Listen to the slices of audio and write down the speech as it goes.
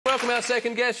welcome our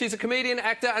second guest. She's a comedian,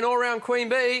 actor and all-round queen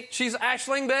bee. She's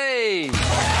Aisling Bea.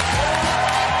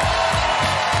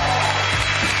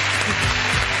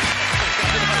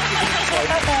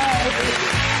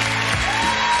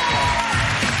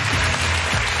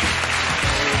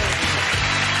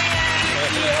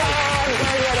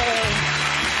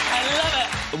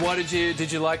 What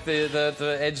did you like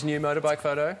the Ed's new motorbike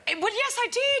photo? Well, yes, I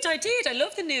did. I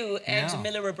love the new Ed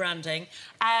Miller rebranding.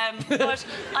 But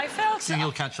I felt... So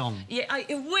you'll catch on? Yeah,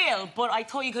 it will, but I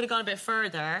thought you could have gone a bit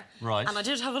further. Right. And I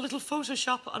did have a little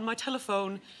Photoshop on my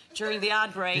telephone during the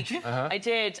ad break. Did you? I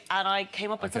did, and I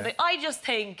came up with something. I just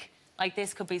think, like,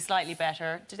 this could be slightly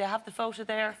better. Did they have the photo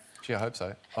there? Gee, I hope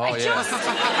so. Oh, I yeah.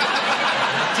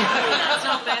 That's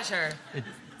not better.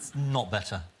 It's not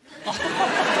better.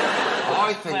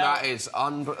 I think that is I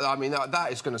mean,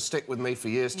 that is going to stick with me for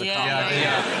years to come.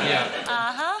 Yeah.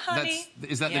 Honey.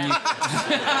 Is that the new...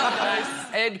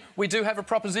 Ed, we do have a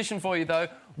proposition for you, though.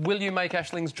 Will you make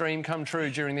Aisling's dream come true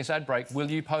during this ad break? Will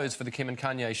you pose for the Kim and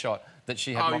Kanye shot that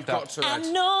she had mocked up? To, I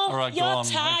know you're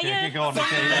tired. Okay, go on.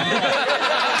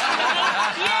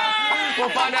 We'll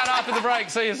find out after the break.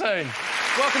 See you soon.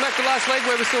 Welcome back to Last Leg,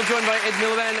 where we're still joined by Ed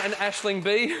Miliband and Aisling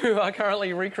Bea, who are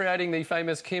currently recreating the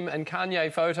famous Kim and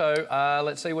Kanye photo.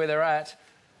 Let's see where they're at.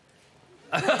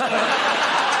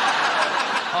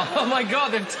 Oh, my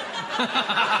God.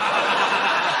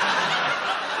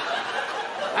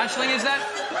 Aisling, is that...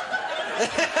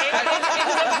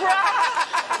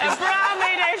 It's a bra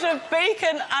made out of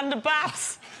bacon and a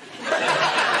baps.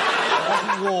 I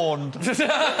wasn't warned.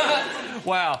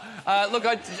 Wow. Look,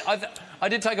 I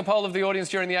did take a poll of the audience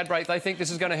during the ad break. They think this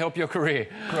is going to help your career.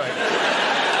 Great.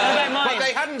 But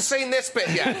they hadn't seen this bit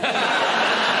yet.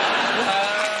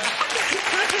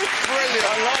 Brilliant.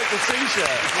 I like the T-shirt.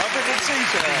 I think the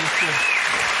T-shirt.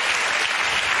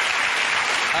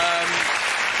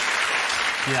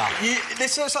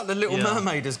 This looks like the Little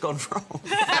Mermaid has gone wrong.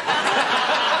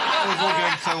 It was all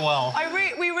going so well.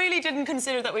 We really didn't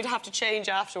consider that we'd have to change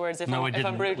afterwards, if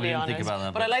I'm brutally honest. Think about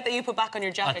that, but I like that you put back on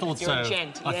your jacket because you're a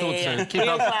gent. I thought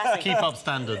so. Keep up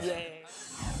standards. Yeah.